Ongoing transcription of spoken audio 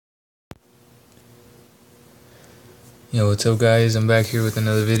Yo, what's up guys? I'm back here with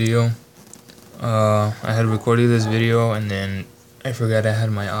another video. I had recorded this video and then I forgot I had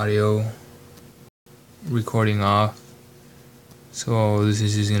my audio recording off. So this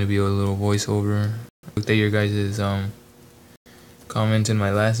is just gonna be a little voiceover. I looked at your guys' comments in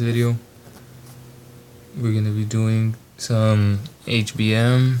my last video. We're gonna be doing some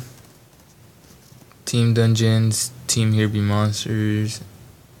HBM, Team Dungeons, Team Here Be Monsters,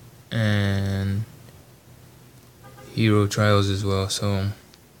 and Hero Trials as well. So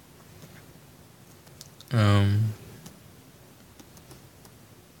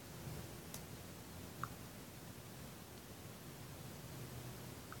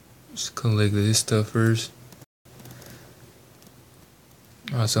just collect this stuff first.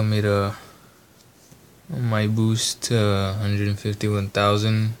 I also made my boost to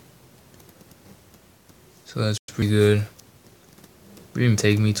 151,000, so that's pretty good. It didn't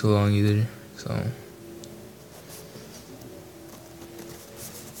take me too long either, so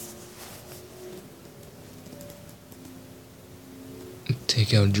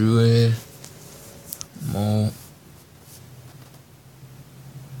take out Druid, Molt.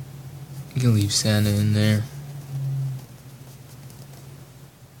 You can leave Santa in there.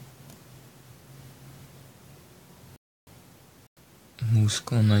 Move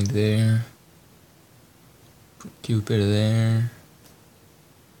Skull Knight there. Put Cupid there.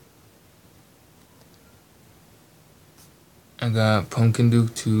 I got Pumpkin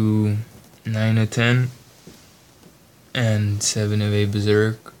Duke to 9 of 10 and 7 of 8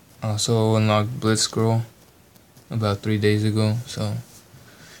 Berserk. Also unlocked Blitz Scroll about 3 days ago, so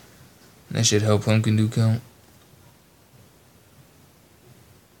that should help Pumpkin Duke count.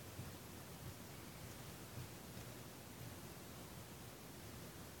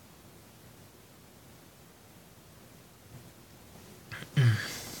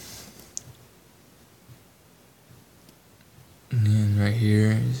 And then right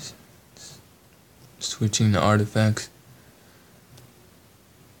here is switching the artifacts.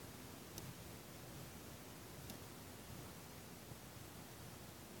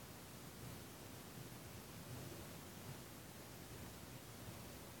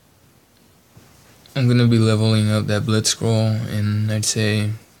 I'm gonna be leveling up that Blitz Scroll in, I'd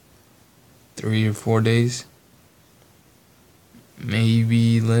say, 3 or 4 days.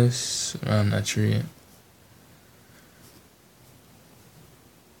 Maybe less, I'm not sure yet.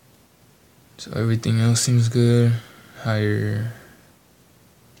 So everything else seems good. Higher.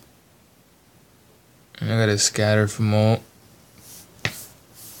 And I got a scatter for Molt,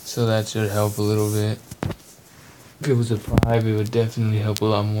 so that should help a little bit. If it was a 5, it would definitely help a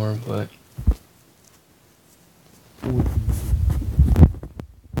lot more, but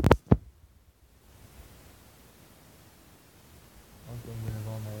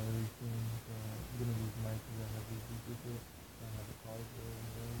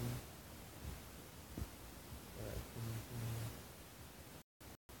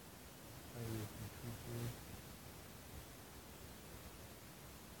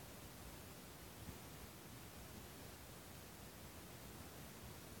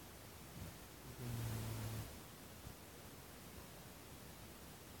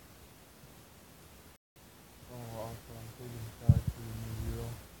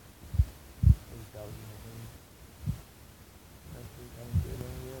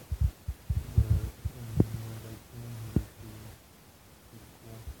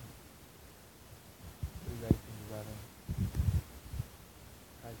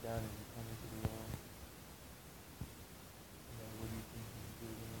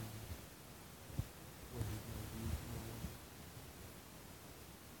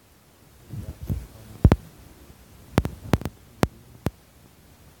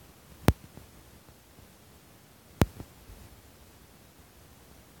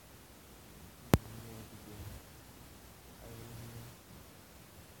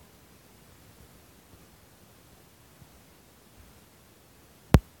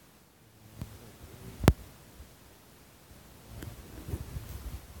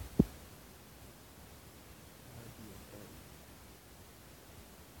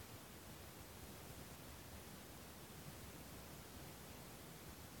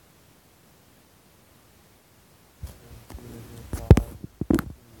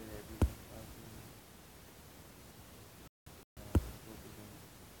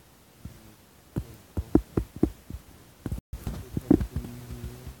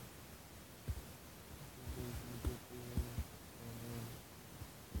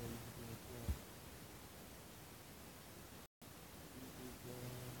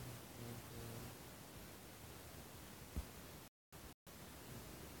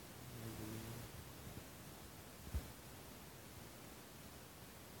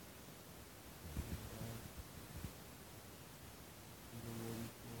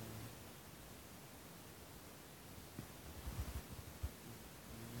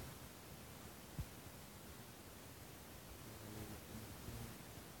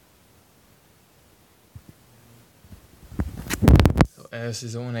S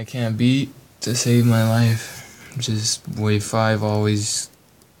is the one I can't beat to save my life. Just wave 5 always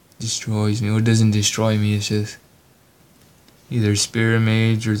destroys me. Or doesn't destroy me, it's just either Spirit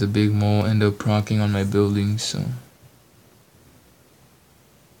Mage or the big mole end up proccing on my buildings, so.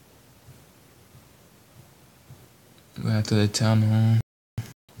 Back to the town hall.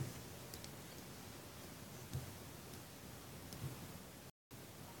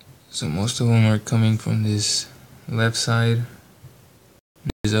 So most of them are coming from this left side.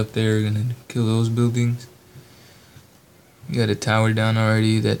 Is up there gonna kill those buildings. You got a tower down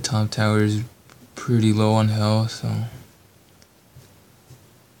already. That top tower is pretty low on health, so.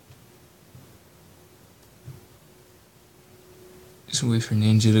 Just wait for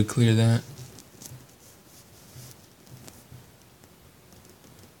Ninja to clear that.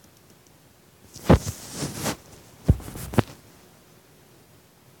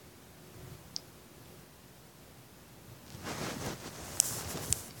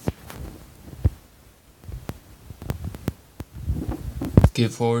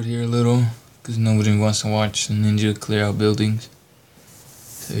 Skip forward here a little, because nobody wants to watch the Ninja clear out buildings.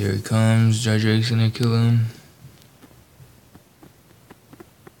 So here he comes. Jar Drake's gonna kill him.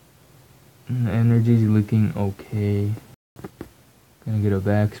 And the energy's looking okay. Gonna get a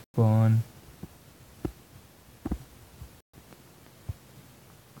back spawn.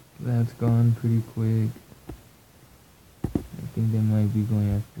 That's gone pretty quick. I think they might be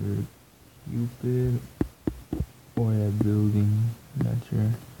going after Cupid or that building. Not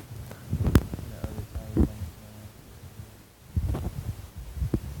sure.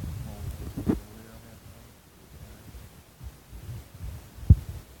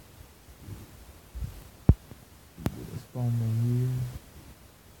 Spawn right here.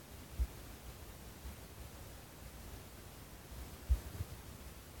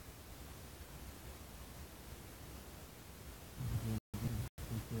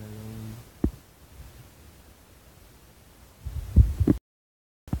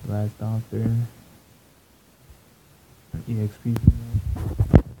 Last off there. EXP.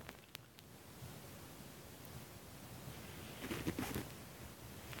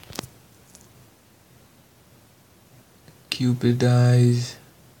 Cupid dies.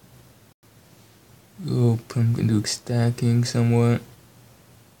 Go Pumpkin Duke stacking somewhat.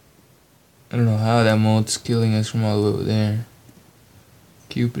 I don't know how that mold's killing us from all the way over there.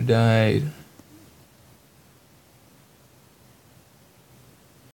 Cupid died.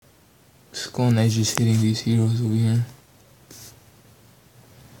 Skull Knight's just hitting these heroes over here.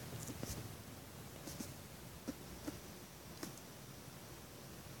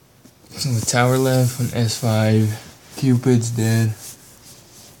 So the tower left on S5. Cupid's dead.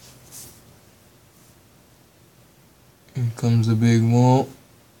 Here comes the big wall.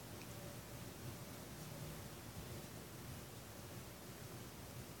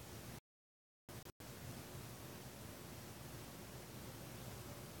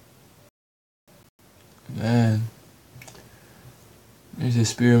 Man. There's a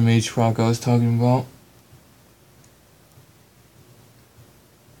Spirit Mage proc I was talking about.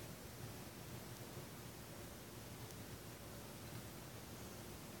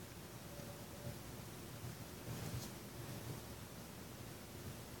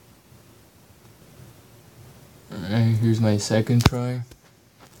 Alright, here's my second try.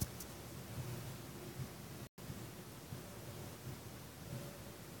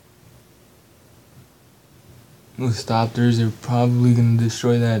 Those Thopters are probably gonna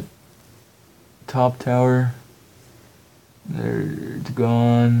destroy that top tower. They're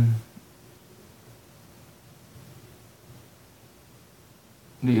gone.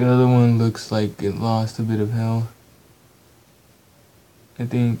 The other one looks like it lost a bit of health. I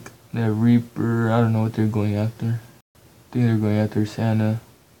think that Reaper, I don't know what they're going after. I think they're going after Santa.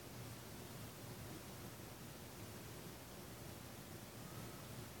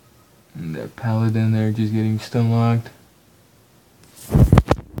 And that Paladin there just getting stun locked.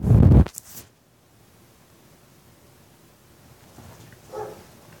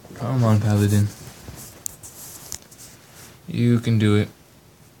 Come on, Paladin. You can do it.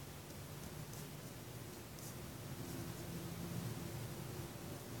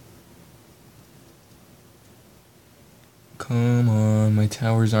 Come on, my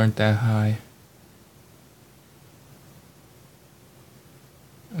towers aren't that high.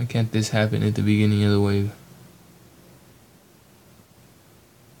 Why can't this happen at the beginning of the wave?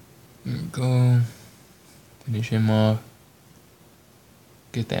 Here we go. Finish him off.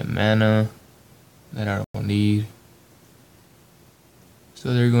 Get that mana that I don't need.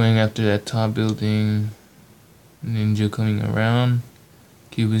 So they're going after that top building. Ninja coming around.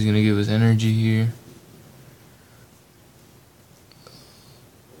 Cuba's gonna give us energy here.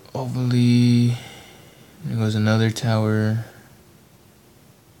 Hopefully, there goes another tower.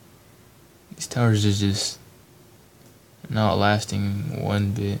 These towers are just not lasting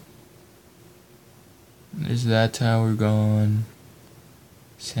one bit. There's that tower gone.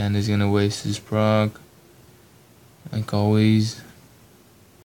 Santa's gonna waste his proc, like always.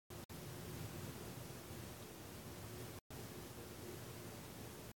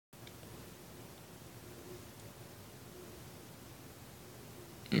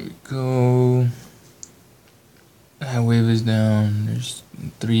 Here we go. That wave is down. There's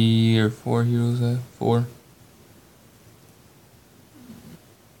 3 or 4 heroes left. 4.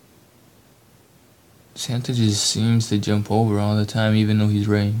 Santa just seems to jump over all the time, even though he's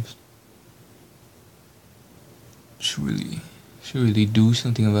ranged. Should really do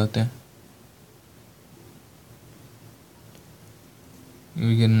something about that.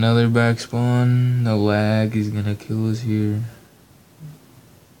 We get another back spawn. The lag is gonna kill us here.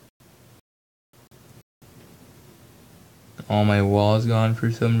 All my walls gone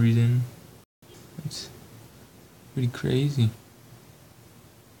for some reason. It's pretty crazy.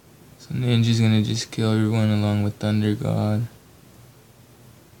 So Ninja's gonna just kill everyone along with Thunder God.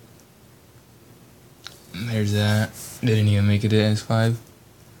 And there's that. Didn't even make it to S5.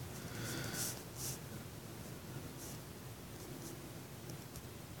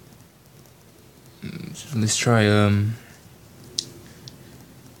 So let's try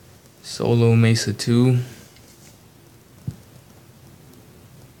solo Mesa 2.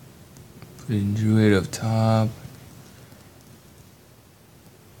 Put a Druid up top.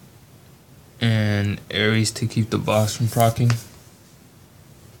 And Ares to keep the boss from proccing.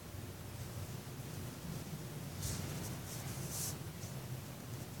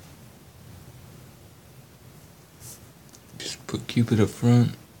 Just put Cupid up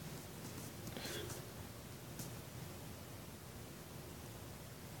front.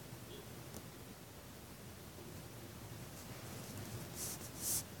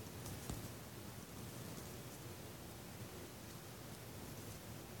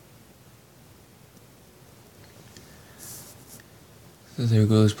 So there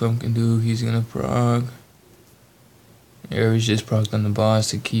goes Pumpkin Dude, he's gonna proc. Ares just procced on the boss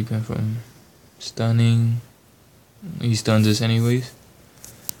to keep him from stunning. He stuns us anyways.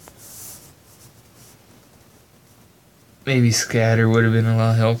 Maybe scatter would have been a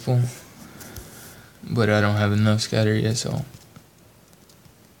lot helpful. But I don't have enough scatter yet, so.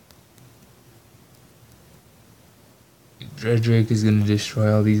 Dread Drake is gonna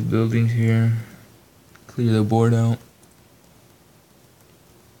destroy all these buildings here. Clear the board out.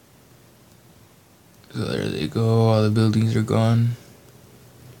 So there they go, all the buildings are gone.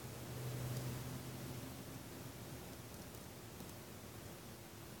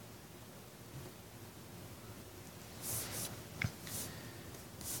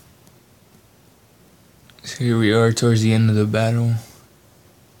 So here we are towards the end of the battle.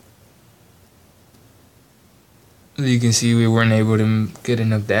 As you can see, we weren't able to get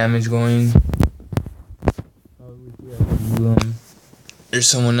enough damage going. There's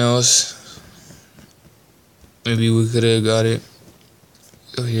someone else. Maybe we could have got it.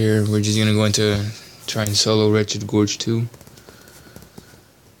 So here, we're just gonna go into try and solo Wretched Gorge 2.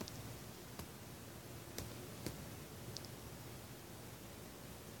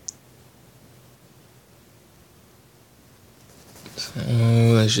 So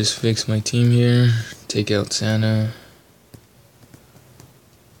let's just fix my team here. Take out Santa.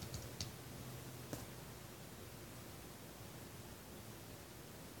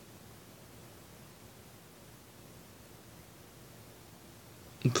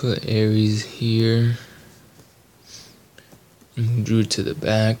 Put Ares here. Move Druid to the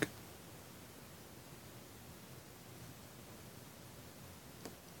back.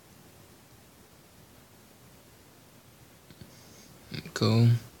 Go.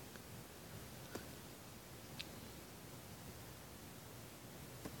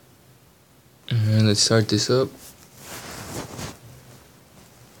 And let's start this up.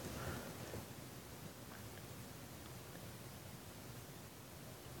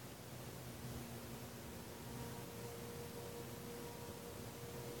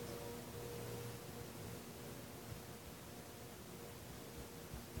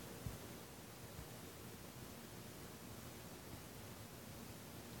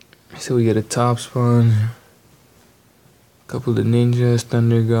 So we get a top spawn, a couple of ninjas,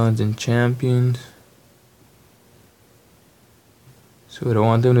 thunder gods, and champions. So what I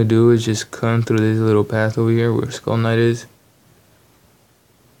want them to do is just come through this little path over here where Skull Knight is,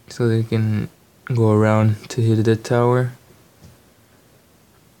 so they can go around to hit the tower.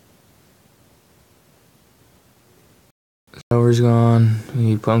 The tower hour's gone. We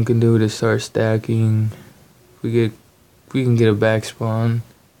need Pumpkin Dude to start stacking. If we can get a back spawn,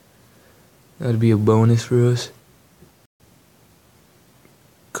 that'd be a bonus for us.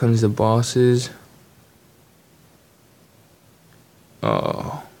 Comes the bosses.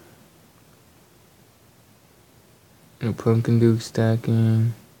 Oh. And Pumpkin Dude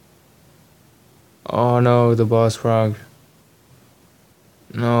stacking. Oh no, the boss frog.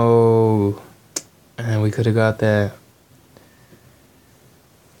 No. And we could have got that.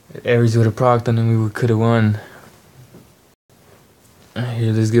 If Ares would have procced on him, we could have won.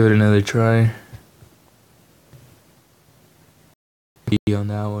 Here, let's give it another try. On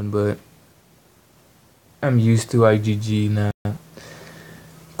that one, but I'm used to IGG now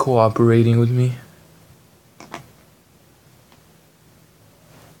cooperating with me.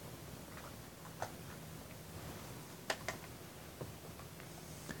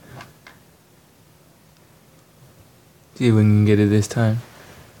 See if we can get it this time.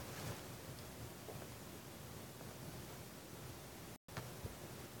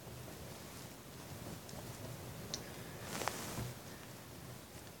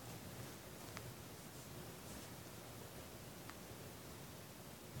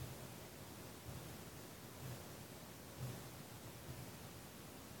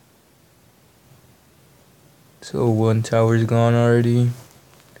 So one tower's gone already.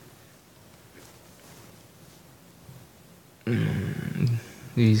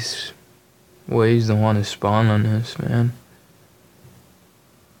 These waves don't want to spawn on us, man.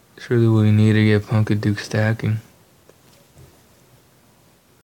 It's really what we need to get Pumpkin Dude stacking.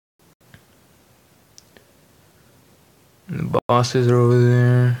 And the bosses are over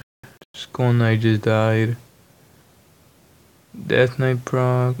there. Skull Knight just died. Death Knight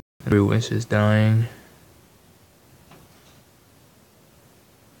proc. Everyone's just dying.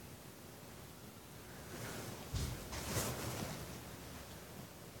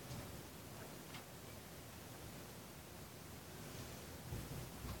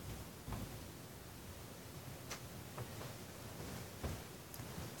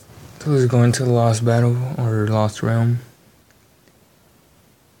 So let's go into the Lost Battle or Lost Realm.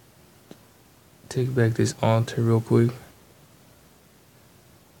 Take back this altar real quick.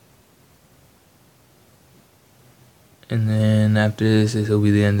 And then after this will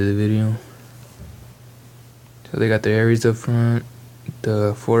be the end of the video. So they got the Ares up front,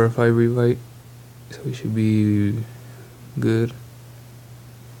 the 4 or 5 revive. So we should be good.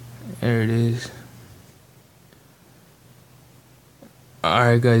 There it is.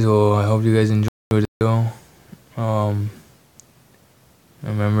 Alright guys, well I hope you guys enjoyed the video.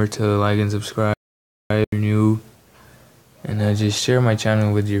 Remember to like and subscribe if you're new. And just share my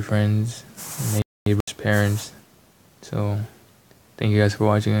channel with your friends, neighbors, parents. So thank you guys for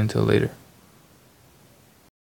watching. Until later.